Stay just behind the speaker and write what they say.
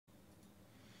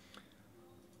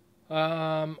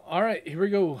All right, here we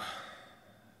go.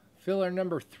 Filler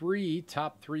number 3.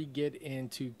 Top 3 get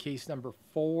into case number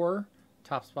 4.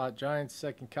 Top spot Giants,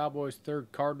 second Cowboys, third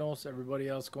Cardinals. Everybody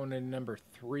else going in number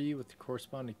 3 with the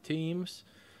corresponding teams.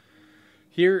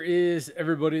 Here is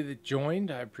everybody that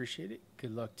joined. I appreciate it.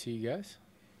 Good luck to you guys.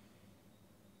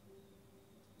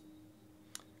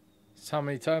 That's how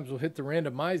many times we'll hit the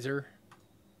randomizer.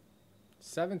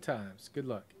 7 times. Good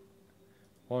luck.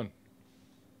 1,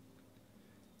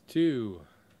 2,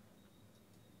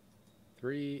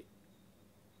 3,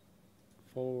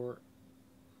 4,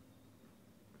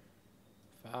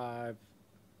 5,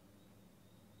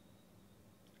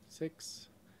 6,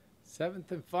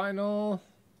 7th and final.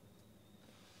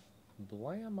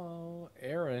 Blammo.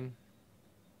 Aaron.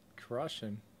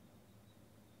 Crushing.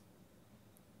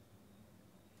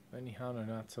 Benihana,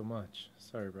 not so much.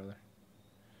 Sorry, brother.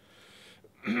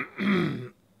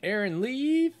 Aaron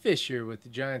Lee Fisher with the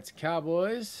Giants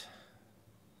Cowboys.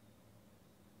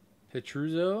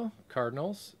 Petruzzo,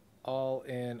 Cardinals. All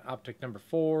in Optic number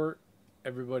 4.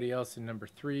 Everybody else in number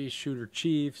 3. Shooter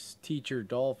Chiefs. Teacher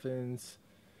Dolphins.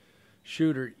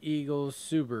 Shooter Eagles.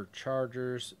 Suber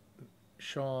Chargers.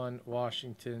 Sean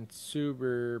Washington.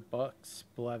 Suber Bucks.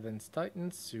 Blevins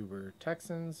Titans. Suber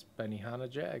Texans. Benihana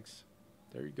Jags.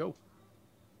 There you go.